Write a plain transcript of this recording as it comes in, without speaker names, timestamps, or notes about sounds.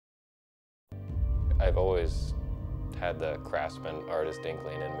I've always had the craftsman artist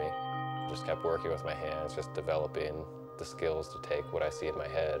inkling in me. Just kept working with my hands, just developing the skills to take what I see in my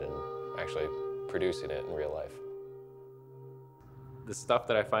head and actually producing it in real life. The stuff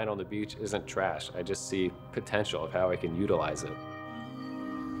that I find on the beach isn't trash. I just see potential of how I can utilize it.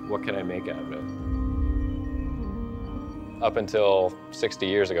 What can I make out of it? Up until 60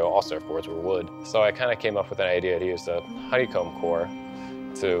 years ago, all surfboards were wood. So I kind of came up with an idea to use the honeycomb core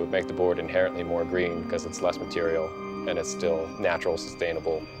to make the board inherently more green because it's less material and it's still natural,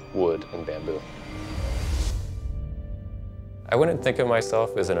 sustainable wood and bamboo. I wouldn't think of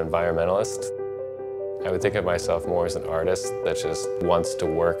myself as an environmentalist. I would think of myself more as an artist that just wants to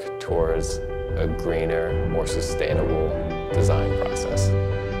work towards a greener, more sustainable design process.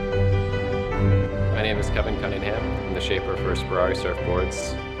 My name is Cunningham. I'm the shaper for Ferrari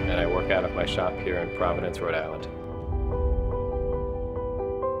surfboards, and I work out of my shop here in Providence, Rhode Island.